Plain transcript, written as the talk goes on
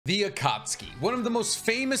The Akatsuki, one of the most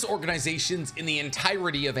famous organizations in the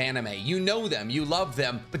entirety of anime. You know them, you love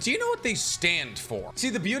them, but do you know what they stand for? See,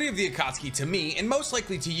 the beauty of the Akatsuki to me, and most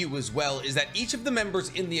likely to you as well, is that each of the members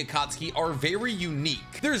in the Akatsuki are very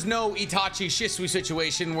unique. There's no Itachi Shisui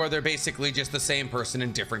situation where they're basically just the same person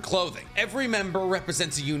in different clothing. Every member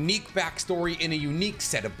represents a unique backstory and a unique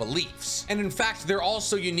set of beliefs. And in fact, they're all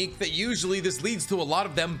so unique that usually this leads to a lot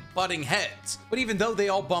of them butting heads. But even though they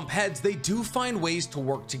all bump heads, they do find ways to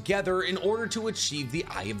work together in order to achieve the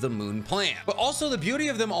Eye of the Moon plan. But also the beauty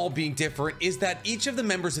of them all being different is that each of the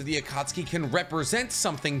members of the Akatsuki can represent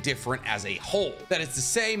something different as a whole. That is to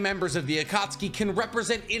say, members of the Akatsuki can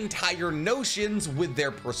represent entire notions with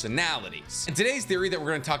their personalities. And today's theory that we're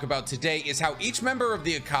going to talk about today is how each member of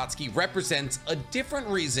the Akatsuki represents a different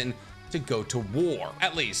reason to go to war.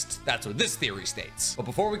 At least, that's what this theory states. But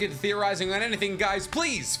before we get to theorizing on anything, guys,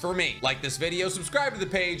 please, for me, like this video, subscribe to the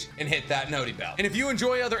page, and hit that noti bell. And if you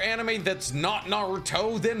enjoy other anime that's not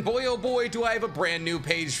Naruto, then boy oh boy do I have a brand new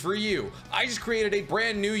page for you. I just created a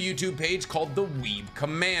brand new YouTube page called The Weeb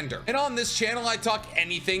Commander. And on this channel, I talk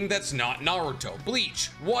anything that's not Naruto, Bleach,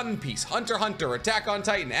 One Piece, Hunter x Hunter, Attack on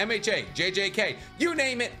Titan, MHA, JJK, you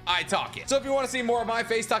name it, I talk it. So if you want to see more of my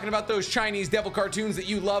face talking about those Chinese devil cartoons that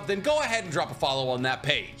you love, then go ahead and drop a follow on that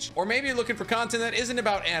page. Or maybe you're looking for content that isn't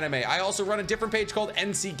about anime. I also run a different page called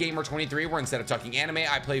NC Gamer 23 where instead of talking anime,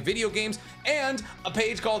 I play video games, and a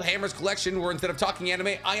page called Hammer's Collection where instead of talking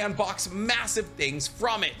anime, I unbox massive things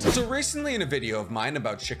from it. So recently in a video of mine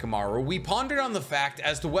about Shikamaru, we pondered on the fact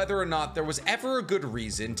as to whether or not there was ever a good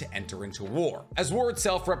reason to enter into war, as war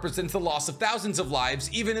itself represents the loss of thousands of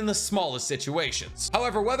lives even in the smallest situations.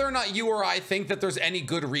 However, whether or not you or I think that there's any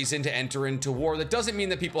good reason to enter into war, that doesn't mean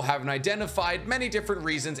that people haven't identified many different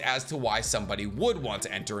reasons as to why somebody would want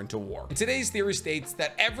to enter into war. And today's theory states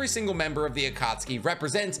that every single member of the Akatsuki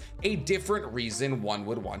represents a different reason one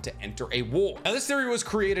would want to enter a war. Now, this theory was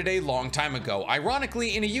created a long time ago,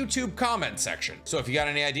 ironically in a YouTube comment section. So if you got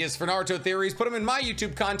any ideas for Naruto theories, put them in my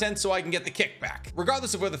YouTube content so I can get the kickback.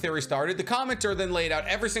 Regardless of where the theory started, the commenter then laid out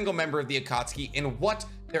every single member of the Akatsuki and what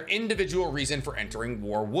their individual reason for entering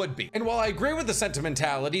war would be. And while I agree with the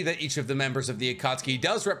sentimentality that each of the members of the Akatsuki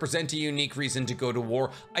does represent a unique reason to go to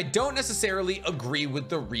war, I don't necessarily agree with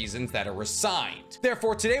the reasons that are assigned.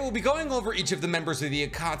 Therefore, today we'll be going over each of the members of the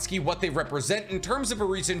Akatsuki, what they represent in terms of a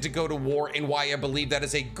reason to go to war, and why I believe that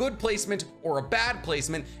is a good placement or a bad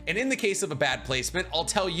placement. And in the case of a bad placement, I'll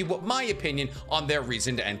tell you what my opinion on their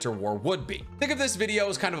reason to enter war would be. Think of this video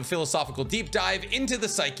as kind of a philosophical deep dive into the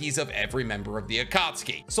psyches of every member of the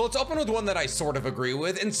Akatsuki. So let's open with one that I sort of agree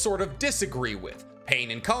with and sort of disagree with.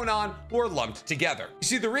 Pain and Konan were lumped together. You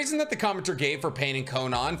see, the reason that the commenter gave for Pain and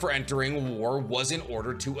Konan for entering war was in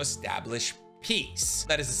order to establish peace.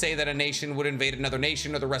 That is to say that a nation would invade another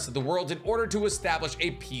nation or the rest of the world in order to establish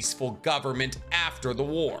a peaceful government after the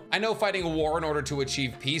war. I know fighting a war in order to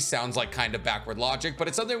achieve peace sounds like kind of backward logic, but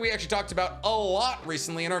it's something we actually talked about a lot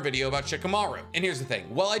recently in our video about Shikamaru. And here's the thing,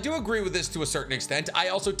 while I do agree with this to a certain extent, I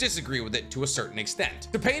also disagree with it to a certain extent.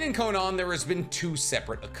 To Pain and Konan, there has been two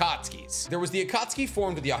separate Akatsukis. There was the Akatsuki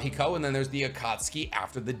formed with Yahiko, and then there's the Akatsuki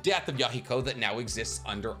after the death of Yahiko that now exists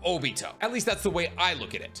under Obito. At least that's the way I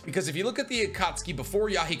look at it. Because if you look at the Akatsuki before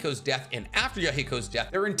Yahiko's death and after Yahiko's death,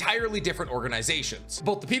 they're entirely different organizations.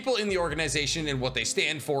 Both the people in the organization and what they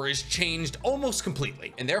stand for is changed almost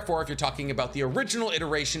completely. And therefore, if you're talking about the original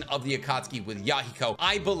iteration of the Akatsuki with Yahiko,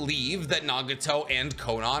 I believe that Nagato and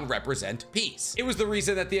Konan represent peace. It was the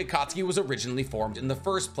reason that the Akatsuki was originally formed in the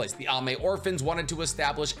first place. The Ame orphans wanted to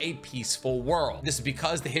establish a peaceful world. This is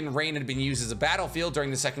because the Hidden Rain had been used as a battlefield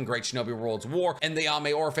during the Second Great Shinobi Worlds War, and the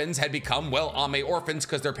Ame orphans had become, well, Ame orphans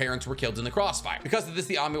because their parents were killed in the crossfire. Because of this,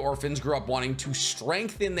 the Ame orphans grew up wanting to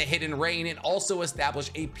strengthen the Hidden Rain and also establish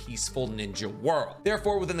a peaceful ninja world.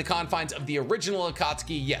 Therefore, within the confines of the original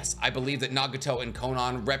Akatsuki, yes, I believe that Nagato and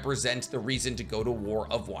Konan represent the reason to go to war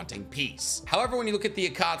of wanting peace. However, when you look at the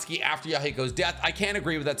Akatsuki after Yahiko's death, I can't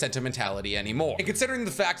agree with that sentimentality anymore. And considering the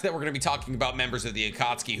fact that we're going to be talking about members of the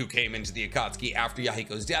Akatsuki who came into the Akatsuki after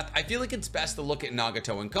Yahiko's death, I feel like it's best to look at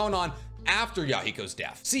Nagato and Konan after Yahiko's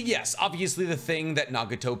death. See, yes, obviously the thing that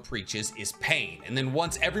Nagato preaches is pain. And then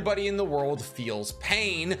once everybody in the world feels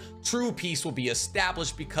pain, true peace will be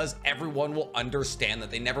established because everyone will understand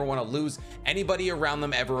that they never want to lose anybody around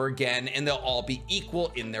them ever again, and they'll all be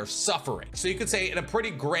equal in their suffering. So you could say in a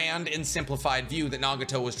pretty grand and simplified view that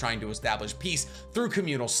Nagato was trying to establish peace through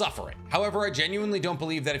communal suffering. However, I genuinely don't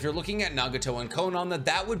believe that if you're looking at Nagato and Konan,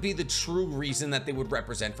 that would be the true reason that they would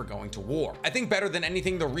represent for going to war. I think better than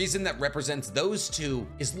anything, the reason that represents those two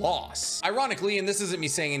is loss. Ironically, and this isn't me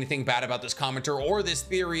saying anything bad about this commenter or this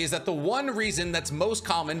theory, is that the one reason that's most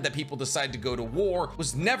common that people decide to go to war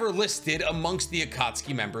was never listed amongst the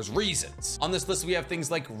Akatsuki members' reasons. On this list, we have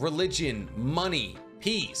things like religion, money,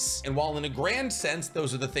 peace. And while in a grand sense,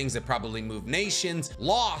 those are the things that probably move nations,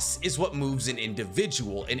 loss is what moves an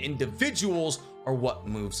individual, and individuals are what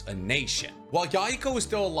moves a nation. While Yahiko is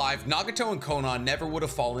still alive, Nagato and Konan never would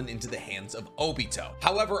have fallen into the hands of Obito.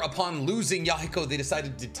 However, upon losing Yahiko, they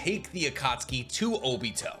decided to take the Akatsuki to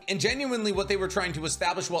Obito. And genuinely what they were trying to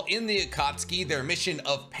establish while in the Akatsuki, their mission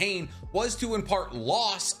of pain, was to impart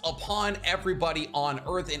loss upon everybody on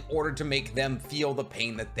Earth in order to make them feel the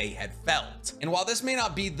pain that they had felt. And while this may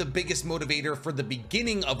not be the biggest motivator for the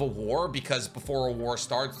beginning of a war, because before a war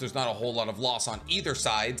starts, there's not a whole lot of loss on either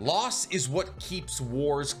side, loss is what keeps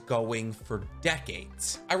wars going for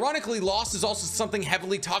decades. Ironically, loss is also something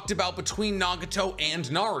heavily talked about between Nagato and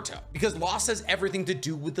Naruto, because loss has everything to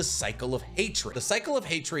do with the cycle of hatred. The cycle of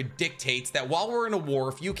hatred dictates that while we're in a war,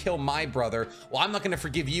 if you kill my brother, well, I'm not going to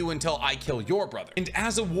forgive you until I kill your brother. And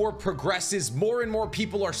as a war progresses, more and more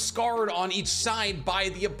people are scarred on each side by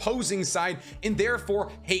the opposing side, and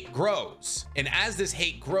therefore hate grows. And as this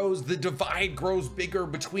hate grows, the divide grows bigger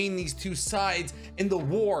between these two sides, and the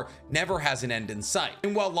war never has an end in sight.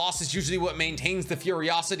 And while loss is usually what maintains the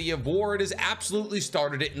furiosity of war, it has absolutely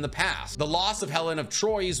started it in the past. The loss of Helen of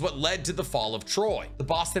Troy is what led to the fall of Troy. The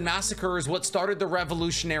Boston Massacre is what started the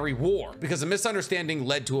Revolutionary War, because a misunderstanding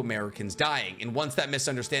led to Americans dying. And once that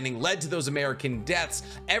misunderstanding led to those American deaths,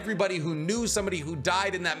 everybody who knew somebody who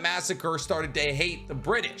died in that massacre started to hate the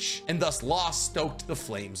British, and thus loss stoked the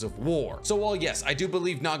flames of war. So while yes, I do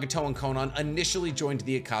believe Nagato and Konan initially joined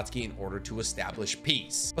the Akatsuki in order to establish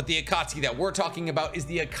peace, but the Akatsuki that we're talking about is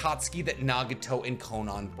the Akatsuki that Nagato and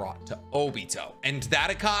Konan brought to Obito. And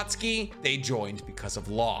that Akatsuki, they joined because of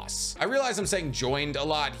loss. I realize I'm saying joined a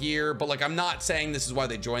lot here, but like, I'm not saying this is why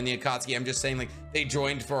they joined the Akatsuki. I'm just saying like they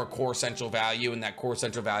joined for a core central value, and that core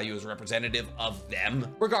central value is representative of them.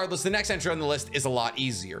 Regardless, the next entry on the list is a lot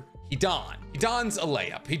easier. Hidan. Hidan's a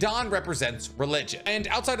layup. Hidan represents religion. And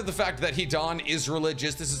outside of the fact that Hidan is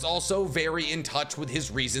religious, this is also very in touch with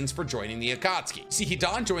his reasons for joining the Akatsuki. See,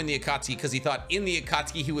 Hidan joined the Akatsuki because he thought in the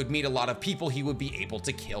Akatsuki he would meet a lot of people he would be able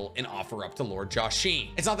to kill and offer up to Lord Jashin.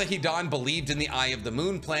 It's not that Hidan believed in the Eye of the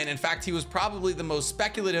Moon plan. In fact, he was probably the most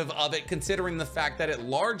speculative of it, considering the fact that it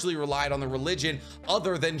largely relied on the religion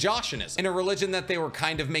other than Joshinism. In a religion that they were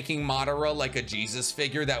kind of making Madara like a Jesus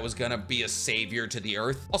figure that was gonna be a savior to the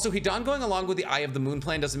earth. Also, Hidan going along with the Eye of the Moon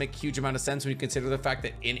plan doesn't make a huge amount of sense when you consider the fact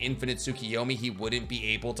that in Infinite Tsukiyomi, he wouldn't be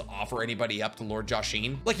able to offer anybody up to Lord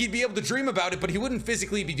Jashin. Like, he'd be able to dream about it, but he wouldn't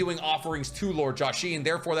physically be doing offerings to Lord Jashin,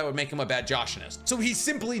 therefore that would make him a bad Joshinist. So he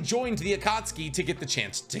simply joined the Akatsuki to get the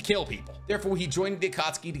chance to kill people. Therefore, he joined the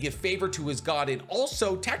Akatsuki to give favor to his god and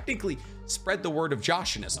also technically spread the word of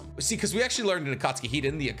Joshinism. See, because we actually learned in Akatsuki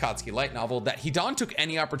Hiden, the Akatsuki light novel, that Hidan took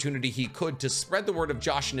any opportunity he could to spread the word of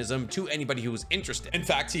Joshinism to anybody who was interested. In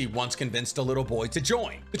fact, he once convinced a little boy to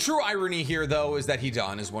join. The true irony here, though, is that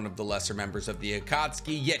Hidan is one of the lesser members of the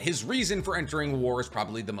Akatsuki, yet his reason for entering war is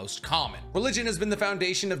probably the most common. Religion has been the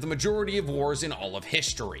foundation of the majority of wars in all of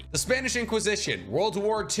history. The Spanish Inquisition, World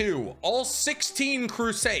War II, all 16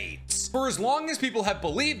 crusades. For as long as people have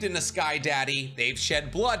believed in a Sky Daddy, they've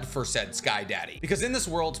shed blood for said Sky Daddy, because in this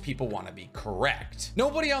world, people want to be correct.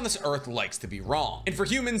 Nobody on this earth likes to be wrong. And for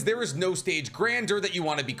humans, there is no stage grander that you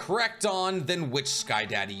want to be correct on than which Sky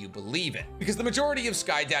Daddy you believe in. Because the majority of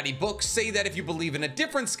Sky Daddy books say that if you believe in a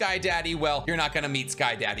different Sky Daddy, well, you're not going to meet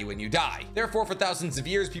Sky Daddy when you die. Therefore, for thousands of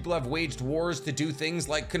years, people have waged wars to do things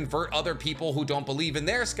like convert other people who don't believe in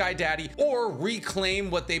their Sky Daddy or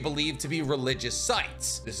reclaim what they believe to be religious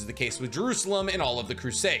sites. This is the case with Jerusalem and all of the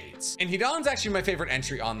Crusades. And Hidan's actually my favorite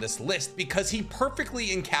entry on this list because he perfectly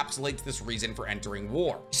encapsulates this reason for entering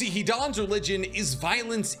war. See, Hidan's religion is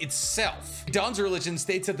violence itself. Hidan's religion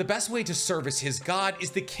states that the best way to service his god is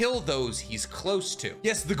to kill those he's close to.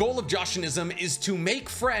 Yes, the goal of Joshinism is to make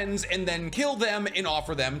friends and then kill them and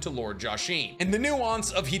offer them to Lord Jashin. And the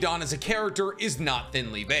nuance of Hidan as a character is not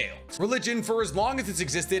thinly veiled. Religion, for as long as it's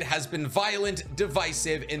existed, has been violent,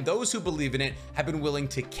 divisive, and those who believe in it have been willing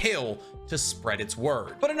to kill to spread its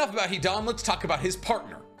word. But enough about Hidan, let's talk about his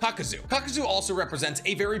partner, Kakuzu. Kakuzu also represents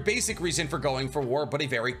a very basic reason for going for war, but a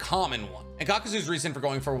very common one. And Kakuzu's reason for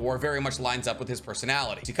going for war very much lines up with his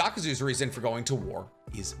personality. See, Kakuzu's reason for going to war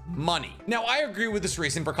is money. Now, I agree with this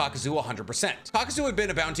reason for Kakuzu 100%. Kakuzu had been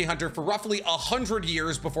a bounty hunter for roughly 100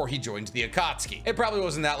 years before he joined the Akatsuki. It probably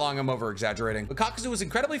wasn't that long, I'm over exaggerating, but Kakuzu was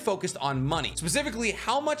incredibly focused on money, specifically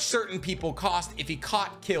how much certain people cost if he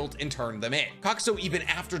caught, killed, and turned them in. Kakuzu, even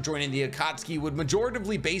after joining the Akatsuki, would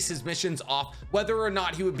majoritively base his missions off whether or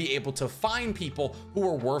not he would be able to find people who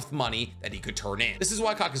were worth money that he could turn in. This is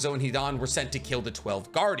why Kakuzu and Hidan were sent to kill the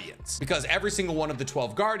 12 Guardians, because every single one of the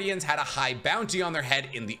 12 Guardians had a high bounty on their head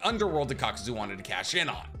in the underworld that Kakuzu wanted to cash in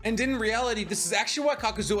on. And in reality, this is actually why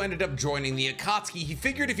Kakuzu ended up joining the Akatsuki. He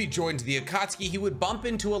figured if he joined the Akatsuki, he would bump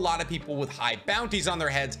into a lot of people with high bounties on their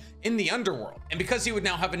heads in the underworld. And because he would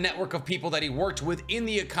now have a network of people that he worked with in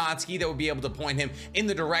the Akatsuki that would be able to point him in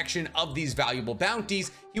the direction of these valuable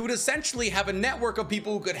bounties, he would essentially have a network of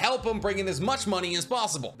people who could help him bring in as much money as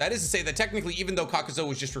possible. That is to say that technically, even though Kakuzu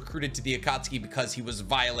was just recruited to the Akatsuki because he was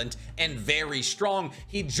violent and very strong,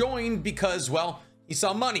 he joined because, well, he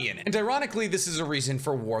saw money in it. And ironically, this is a reason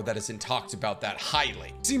for war that isn't talked about that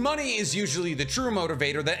highly. See, money is usually the true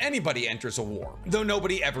motivator that anybody enters a war, though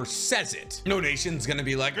nobody ever says it. No nation's gonna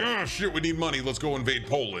be like, oh shit, we need money, let's go invade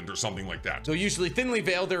Poland or something like that. So usually thinly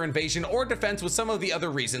veil their invasion or defense with some of the other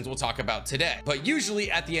reasons we'll talk about today. But usually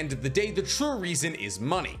at the end of the day, the true reason is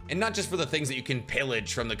money, and not just for the things that you can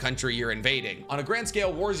pillage from the country you're invading. On a grand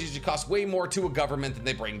scale, wars usually cost way more to a government than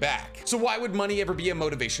they bring back. So why would money ever be a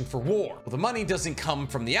motivation for war? Well, the money doesn't come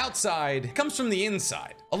from the outside, it comes from the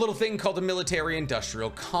inside. A little thing called the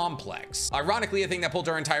military-industrial complex. Ironically, a thing that pulled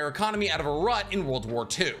our entire economy out of a rut in World War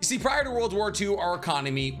II. You see, prior to World War II, our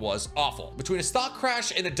economy was awful. Between a stock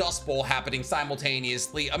crash and a dust bowl happening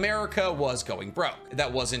simultaneously, America was going broke. That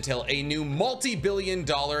was until a new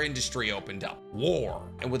multi-billion-dollar industry opened up: war.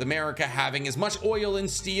 And with America having as much oil and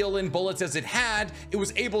steel and bullets as it had, it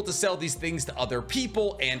was able to sell these things to other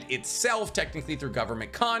people and itself, technically through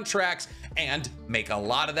government contracts, and make a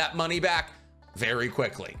lot of that money back very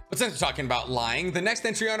quickly. But since we're talking about lying, the next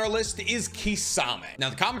entry on our list is Kisame. Now,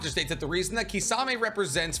 the commenter states that the reason that Kisame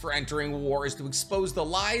represents for entering war is to expose the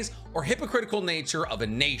lies or hypocritical nature of a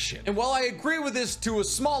nation. And while I agree with this to a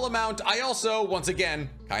small amount, I also, once again,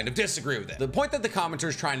 kind of disagree with it. The point that the commenter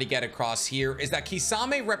is trying to get across here is that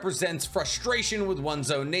Kisame represents frustration with one's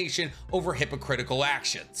own nation over hypocritical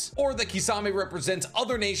actions, or that Kisame represents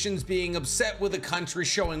other nations being upset with a country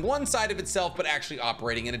showing one side of itself but actually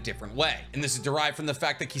operating in a different way. And this is derived from the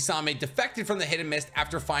fact that Kisame defected from the Hidden Mist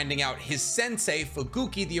after finding out his sensei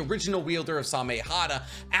Fuguki, the original wielder of Samehada,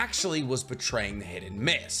 actually was betraying the Hidden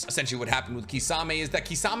Mist. Essentially what happened with Kisame is that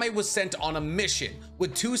Kisame was sent on a mission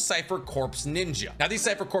with 2 Cypher Corps ninja. Now, these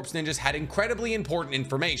Cypher Corps ninjas had incredibly important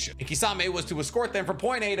information, and Kisame was to escort them from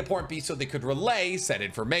point A to point B so they could relay said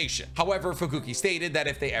information. However, Fuguki stated that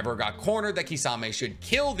if they ever got cornered, that Kisame should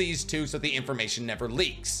kill these 2 so the information never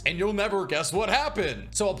leaks. And you'll never guess what happened.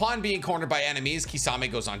 So upon being cornered by enemies,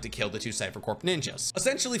 Kisame goes on to kill the 2 Cypher Corps ninjas,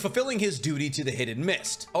 essentially fulfilling his duty to the Hidden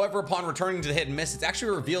Mist. However, upon returning to the Hidden Mist, it's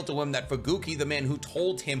actually revealed to him that Fuguki, the man who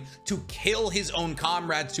told him to kill his own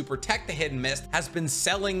comrades to protect the Hidden Mist, has been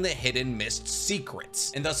selling the Hidden Mist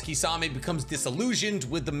secrets. And thus Kisame becomes disillusioned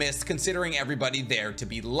with the Mist, considering everybody there to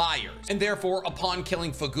be liars. And therefore, upon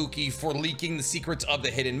killing Fuguki for leaking the secrets of the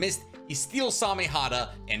Hidden Mist, he steals Samehada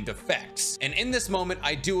and defects. And in this moment,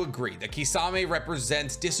 I do agree that Kisame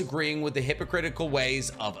represents disagreeing with the hypocritical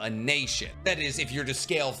ways of a nation. That is, if you're to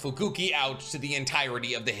scale Fuguki out to the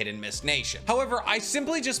entirety of the Hidden Mist nation. However, I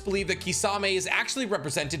simply just believe that Kisame is actually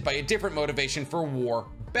represented by a different motivation for war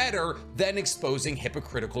better than exposing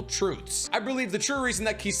hypocritical truths. I believe the true reason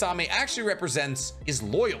that Kisame actually represents is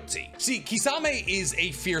loyalty. See, Kisame is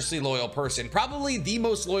a fiercely loyal person, probably the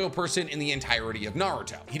most loyal person in the entirety of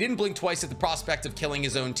Naruto. He didn't blink twice at the prospect of killing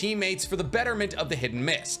his own teammates for the betterment of the Hidden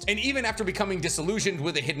Mist. And even after becoming disillusioned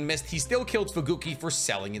with the Hidden Mist, he still killed Fuguki for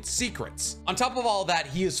selling its secrets. On top of all that,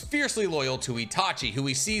 he is fiercely loyal to Itachi, who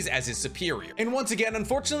he sees as his superior. And once again,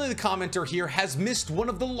 unfortunately, the commenter here has missed one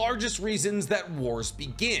of the largest reasons that wars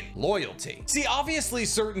begin: loyalty. See, obviously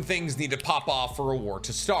certain things need to pop off for a war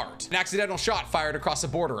to start. An accidental shot fired across a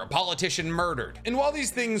border, a politician murdered. And while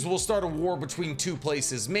these things will start a war between 2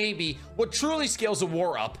 places, maybe, what truly scales a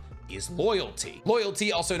war up is loyalty.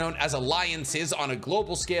 Loyalty, also known as alliances on a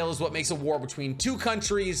global scale, is what makes a war between 2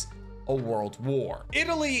 countries a world war.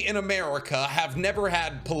 Italy and America have never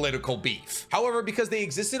had political beef. However, because they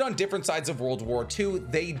existed on different sides of World War II,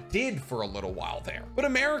 they did for a little while there. But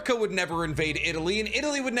America would never invade Italy, and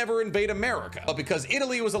Italy would never invade America. But because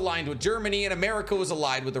Italy was aligned with Germany and America was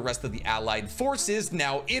allied with the rest of the Allied forces,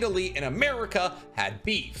 now Italy and America had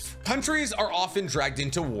beef. Countries are often dragged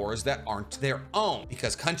into wars that aren't their own,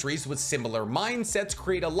 because countries with similar mindsets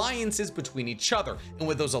create alliances between each other, and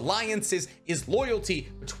with those alliances is loyalty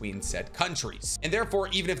between said countries. And therefore,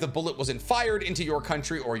 even if the bullet wasn't fired into your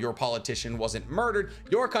country or your politician wasn't murdered,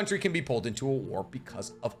 your country can be pulled into a war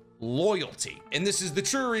because of loyalty. And this is the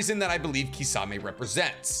true reason that I believe Kisame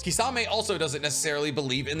represents. Kisame also doesn't necessarily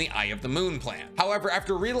believe in the Eye of the Moon plan. However,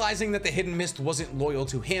 after realizing that the Hidden Mist wasn't loyal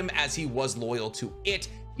to him as he was loyal to it,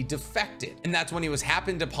 he defected, and that's when he was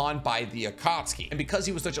happened upon by the Akatsuki. And because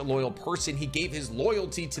he was such a loyal person, he gave his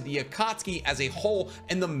loyalty to the Akatsuki as a whole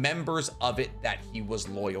and the members of it that he was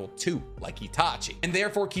loyal to, like Itachi. And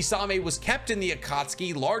therefore, Kisame was kept in the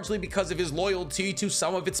Akatsuki largely because of his loyalty to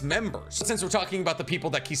some of its members. But since we're talking about the people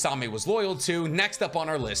that Kisame was loyal to, next up on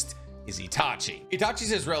our list is Itachi.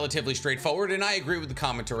 Itachi's is relatively straightforward, and I agree with the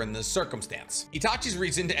commenter in this circumstance. Itachi's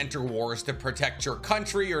reason to enter war is to protect your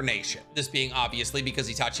country or nation. This being obviously because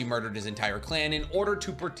Itachi murdered his entire clan in order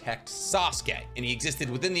to protect Sasuke, and he existed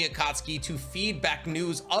within the Akatsuki to feed back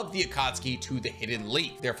news of the Akatsuki to the Hidden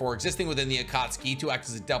Leaf, therefore existing within the Akatsuki to act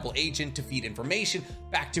as a double agent to feed information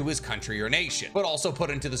back to his country or nation, but also put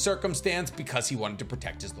into the circumstance because he wanted to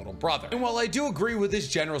protect his little brother. And while I do agree with his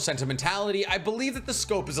general sentimentality, I believe that the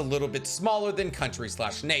scope is a little bit smaller than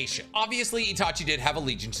country/nation. Obviously, Itachi did have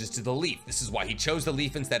allegiances to the Leaf. This is why he chose the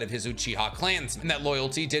Leaf instead of his Uchiha clansmen, and that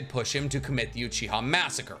loyalty did push him to commit the Uchiha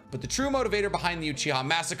massacre. But the true motivator behind the Uchiha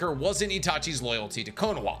massacre wasn't Itachi's loyalty to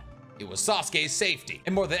Konoha. It was Sasuke's safety.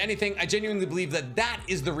 And more than anything, I genuinely believe that that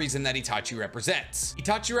is the reason that Itachi represents.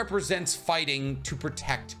 Itachi represents fighting to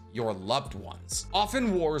protect your loved ones.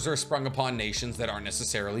 Often wars are sprung upon nations that aren't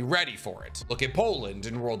necessarily ready for it. Look at Poland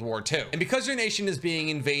in World War II. And because your nation is being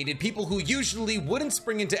invaded, people who usually wouldn't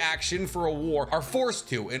spring into action for a war are forced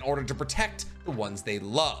to in order to protect the ones they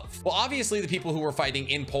love. Well, obviously the people who were fighting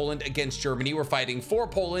in Poland against Germany were fighting for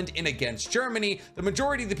Poland and against Germany. The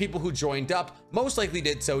majority of the people who joined up most likely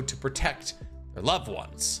did so to protect their loved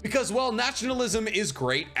ones. Because while nationalism is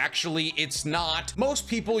great, actually it's not. Most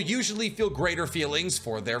people usually feel greater feelings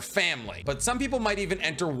for their family, but some people might even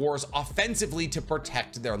enter wars offensively to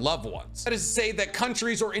protect their loved ones. That is to say that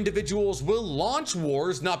countries or individuals will launch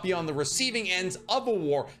wars not be on the receiving ends of a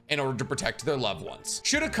war in order to protect their loved ones.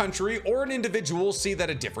 Should a country or an individual see that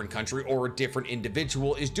a different country or a different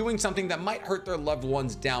individual is doing something that might hurt their loved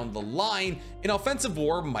ones down the line, an offensive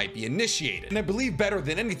war might be initiated. And I believe better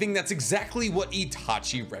than anything, that's exactly what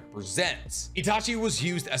Itachi represents. Itachi was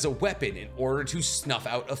used as a weapon in order to snuff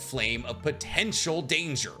out a flame of potential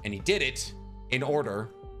danger, and he did it in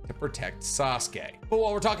order to protect Sasuke. But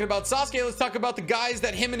while we're talking about Sasuke, let's talk about the guys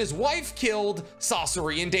that him and his wife killed,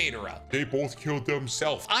 Sasori and Deidara. They both killed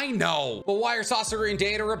themselves. I know, but why are Sasori and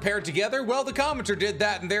Deidara paired together? Well, the commenter did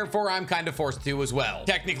that, and therefore I'm kind of forced to as well.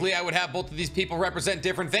 Technically, I would have both of these people represent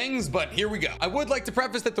different things, but here we go. I would like to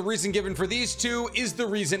preface that the reason given for these two is the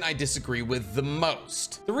reason I disagree with the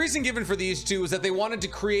most. The reason given for these two is that they wanted to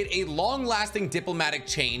create a long-lasting diplomatic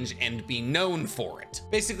change and be known for it.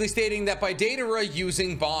 Basically stating that by Deidara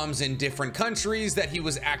using bombs in different countries, that he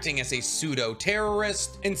was acting as a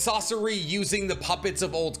pseudo-terrorist, and Sasori using the puppets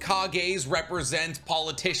of old Kages represent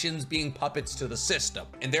politicians being puppets to the system.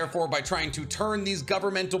 And therefore, by trying to turn these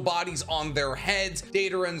governmental bodies on their heads,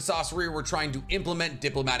 Deidara and Sasori were trying to implement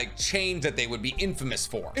diplomatic change that they would be infamous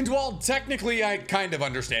for. And while technically I kind of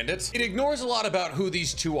understand it, it ignores a lot about who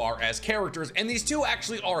these two are as characters, and these two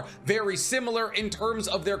actually are very similar in terms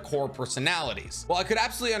of their core personalities. While I could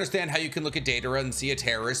absolutely understand how you can look at Deidara and see a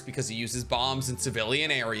terrorist because he uses bombs in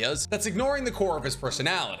civilian areas, that's ignoring the core of his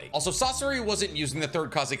personality. Also, Sasori wasn't using the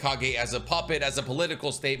third Kazekage as a puppet, as a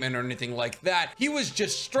political statement or anything like that. He was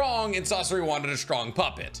just strong, and Sasori wanted a strong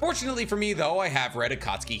puppet. Fortunately for me though, I have read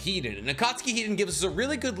Akatsuki Hiden, and Akatsuki Hiden gives us a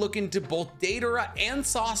really good look into both Deidara and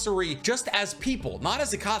Sasori just as people, not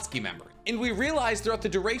as Akatsuki members. And we realize throughout the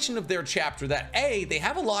duration of their chapter that A, they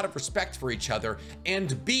have a lot of respect for each other,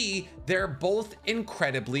 and B, they're both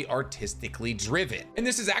incredibly artistically driven. And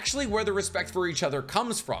this is actually where the respect for each other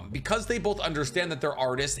comes from, because they both understand that they're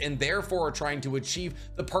artists and therefore are trying to achieve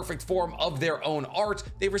the perfect form of their own art.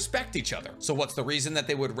 They respect each other. So what's the reason that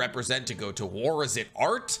they would represent to go to war? Is it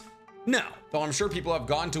art? No, Though I'm sure people have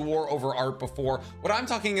gone to war over art before, what I'm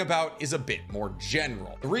talking about is a bit more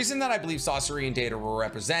general. The reason that I believe Sasori and Deidara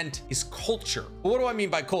represent is culture. But what do I mean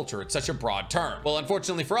by culture? It's such a broad term. Well,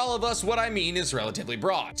 unfortunately for all of us, what I mean is relatively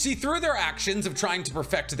broad. See, through their actions of trying to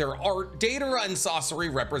perfect their art, Deidara and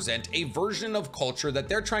Sasori represent a version of culture that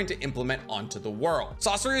they're trying to implement onto the world.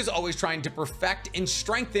 Sasori is always trying to perfect and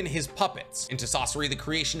strengthen his puppets. And to Sasori, the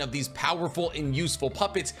creation of these powerful and useful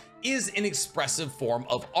puppets is an expressive form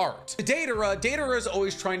of art. To Deidara is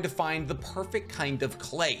always trying to find the perfect kind of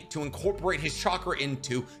clay to incorporate his chakra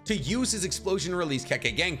into to use his explosion release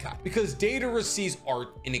Kekkei Genkai, because Deidara sees art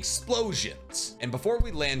in explosions. And before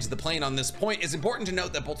we land the plane on this point, it's important to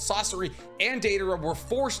note that both Sasori and Deidara were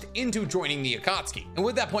forced into joining the Akatsuki. And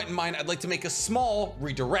with that point in mind, I'd like to make a small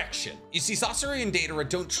redirection. You see, Sasori and Deidara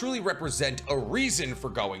don't truly represent a reason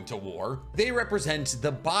for going to war. They represent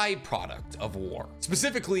the byproduct of war,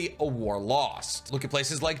 specifically a war lost. Look at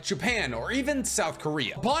places like Japan or even South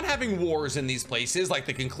Korea. Upon having wars in these places, like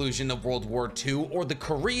the conclusion of World War II or the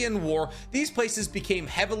Korean War, these places became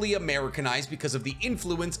heavily Americanized because of the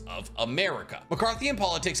influence of America. McCarthyian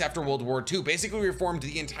politics after World War II basically reformed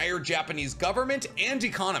the entire Japanese government and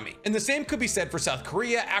economy. And the same could be said for South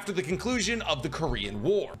Korea after the conclusion of the Korean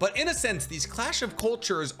War. But in a sense, these clash of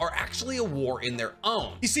cultures are actually a war in their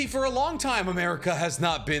own. You see, for a long time, America has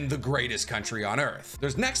not been the greatest country on earth.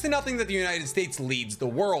 There's next to nothing that the United States leads the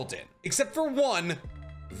world in, except for one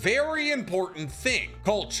very important thing: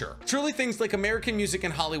 culture. Truly, things like American music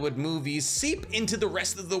and Hollywood movies seep into the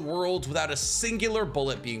rest of the world without a singular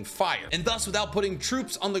bullet being fired. And thus, without putting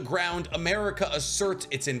troops on the ground, America asserts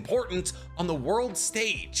its importance on the world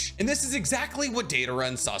stage. And this is exactly what Deidara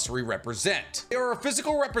and Sasori represent. They are a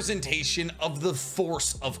physical representation of the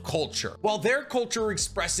force of culture. While their culture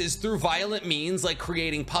expresses through violent means like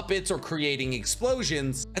creating puppets or creating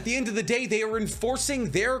explosions, at the end of the day, they are enforcing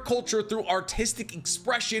their culture through artistic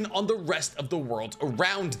expression on the rest of the world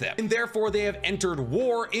around them. And therefore, they have entered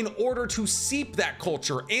war in order to seep that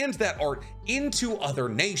culture and that art into other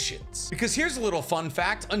nations. Because here's a little fun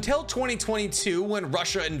fact: until 2022, when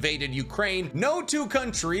Russia invaded Ukraine, no two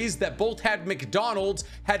countries that both had McDonald's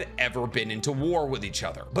had ever been into war with each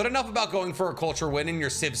other. But enough about going for a culture win in your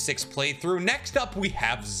Civ 6 playthrough. Next up, we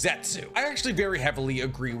have Zetsu. I actually very heavily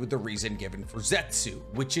agree with the reason given for Zetsu,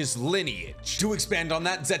 which is lineage. To expand on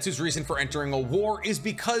that, Zetsu's reason for entering a war is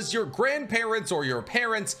because your grandparents or your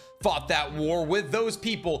parents fought that war with those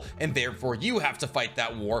people, and therefore you have to fight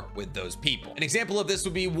that war with those people. An example of this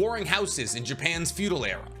would be warring houses in Japan's feudal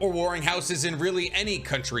era, or warring houses in really any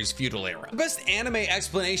country's feudal era. The best anime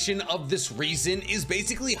explanation of this reason is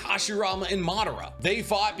basically Hashirama and Madara. They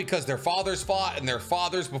fought because their fathers fought, and their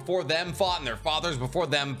fathers before them fought, and their fathers before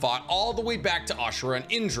them fought, all the way back to Ashura and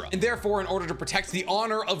Indra. And therefore, in order to protect the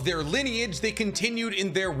honor of their lineage, they continued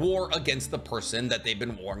in their war against the person that they've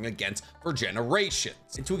been warring against for generations.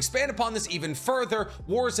 And to expand upon this even further,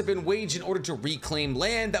 wars have been waged in order to reclaim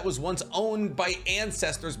land that was once owned by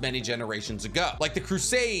ancestors many generations ago, like the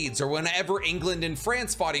Crusades, or whenever England and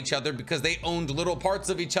France fought each other because they owned little parts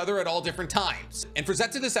of each other at all different times. And for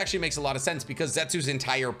Zetsu, this actually makes a lot of sense because Zetsu's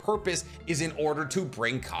entire purpose is in order to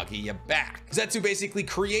bring Kaguya back. Zetsu basically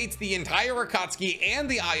creates the entire Akatsuki and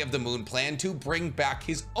the Eye of the Moon plan to bring back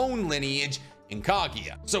his own lineage in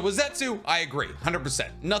Kaguya. So with Zetsu, I agree, 100%.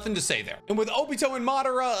 Nothing to say there. And with Obito and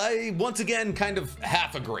Madara, I once again kind of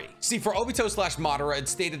half agree. See, for Obito/Madara, it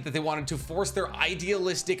stated that they wanted to force their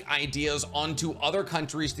idealistic ideas onto other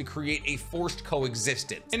countries to create a forced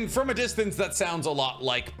coexistence. And from a distance, that sounds a lot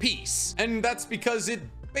like peace. And that's because it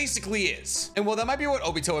basically is. And while that might be what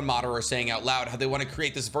Obito and Madara are saying out loud, how they want to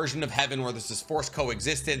create this version of heaven where there's this forced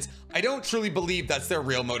coexistence, I don't truly believe that's their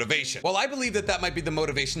real motivation. While I believe that that might be the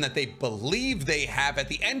motivation that they believe they have, at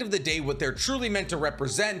the end of the day, what they're truly meant to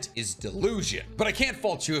represent is delusion. But I can't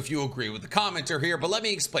fault you if you agree with the commenter here, but let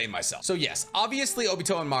me explain myself. So yes, obviously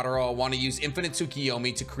Obito and Madara want to use Infinite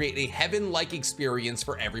Tsukiyomi to create a heaven-like experience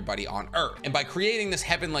for everybody on Earth. And by creating this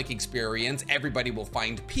heaven-like experience, everybody will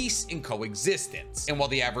find peace in coexistence. And while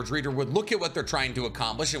the average reader would look at what they're trying to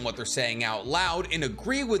accomplish and what they're saying out loud and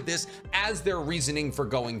agree with this as their reasoning for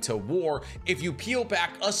going to war, if you peel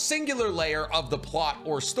back a singular layer of the plot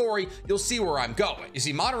or story, you'll see where I'm going. You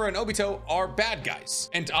see, Madara and Obito are bad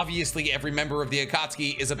guys. And obviously every member of the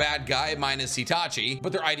Akatsuki is a bad guy minus Itachi,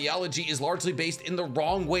 but their ideology is largely based in the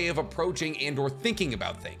wrong way of approaching and or thinking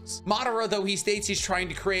about things. Madara, though he states he's trying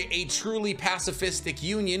to create a truly pacifistic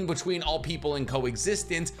union between all people in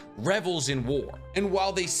coexistence, revels in war. And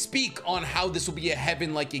while they speak on how this will be a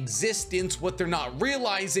heaven-like existence, what they're not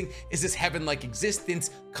realizing is this heaven-like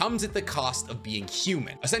existence comes at the cost of being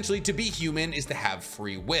human. Essentially, to be human is to have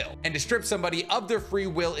free will, and to strip somebody of their free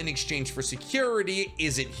will in exchange for security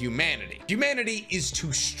isn't humanity. Humanity is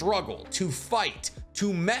to struggle, to fight,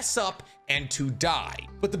 to mess up, and to die.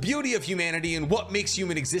 But the beauty of humanity and what makes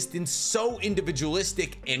human existence so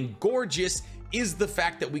individualistic and gorgeous is the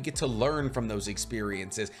fact that we get to learn from those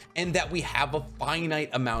experiences and that we have a finite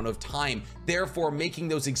amount of time, therefore making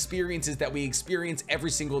those experiences that we experience every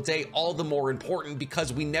single day all the more important,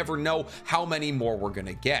 because we never know how many more we're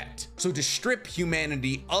gonna get. So to strip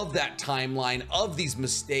humanity of that timeline, of these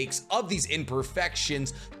mistakes, of these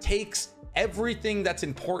imperfections, takes everything that's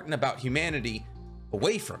important about humanity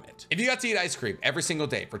away from it. If you got to eat ice cream every single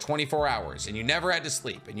day for 24 hours and you never had to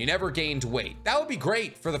sleep and you never gained weight, that would be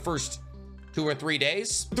great for the first 2 or 3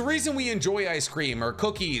 days. But the reason we enjoy ice cream or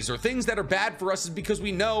cookies or things that are bad for us is because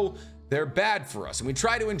we know they're bad for us and we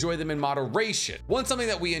try to enjoy them in moderation. Once something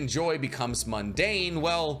that we enjoy becomes mundane,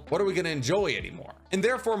 well, what are we gonna enjoy anymore? And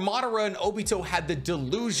therefore, Madara and Obito had the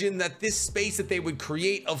delusion that this space that they would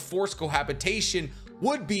create of forced cohabitation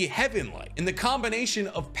would be heaven-like. And the combination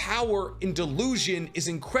of power and delusion is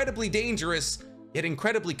incredibly dangerous, yet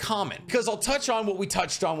incredibly common. Because I'll touch on what we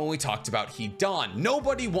touched on when we talked about Hidan.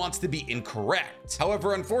 Nobody wants to be incorrect.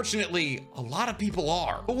 However, unfortunately, a lot of people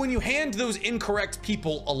are. But when you hand those incorrect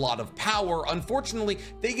people a lot of power, unfortunately,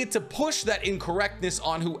 they get to push that incorrectness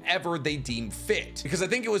on whoever they deem fit. Because I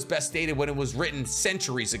think it was best stated when it was written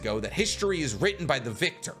centuries ago that history is written by the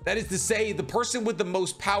victor. That is to say, the person with the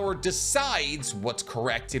most power decides what's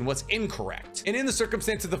correct and what's incorrect. And in the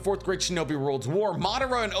circumstance of the Fourth Great Shinobi World's War,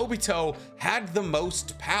 Madara and Obito had the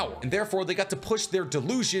most power, and therefore they got to push their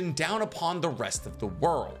delusion down upon the rest of the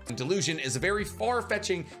world. And delusion is a very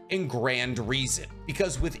far-fetching and grand reason,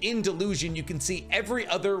 because within delusion you can see every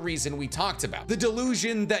other reason we talked about. The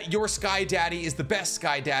delusion that your Sky Daddy is the best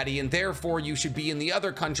Sky Daddy and therefore you should be in the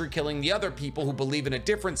other country killing the other people who believe in a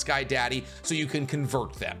different Sky Daddy so you can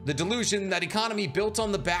convert them. The delusion that economy built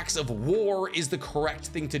on the backs of war is the correct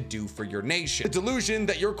thing to do for your nation. The delusion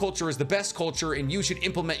that your culture is the best culture and you should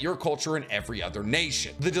implement your culture in every other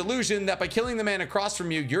nation. The delusion that by killing the man across from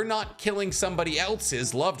you, you're not killing somebody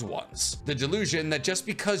else's loved ones. The delusion that just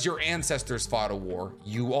because your ancestors fought a war,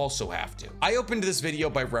 you also have to. I opened this video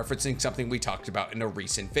by referencing something we talked about in a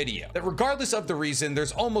recent video, that regardless of the reason,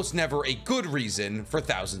 there's almost never a good reason for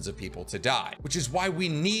thousands of people to die, which is why we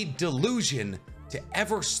need delusion to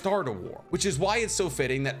ever start a war, which is why it's so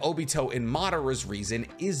fitting that Obito and Madara's reason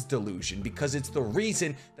is delusion, because it's the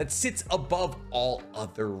reason that sits above all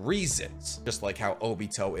other reasons, just like how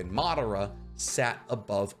Obito and Madara sat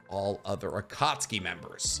above all other Akatsuki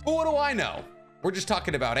members. But what do I know? We're just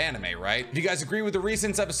talking about anime, right? If you guys agree with the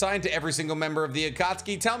reasons I've assigned to every single member of the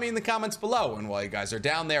Akatsuki, tell me in the comments below. And while you guys are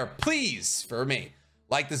down there, please, for me,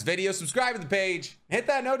 like this video, subscribe to the page, hit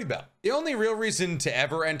that noti bell. The only real reason to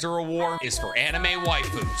ever enter a war is for anime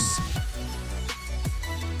waifus.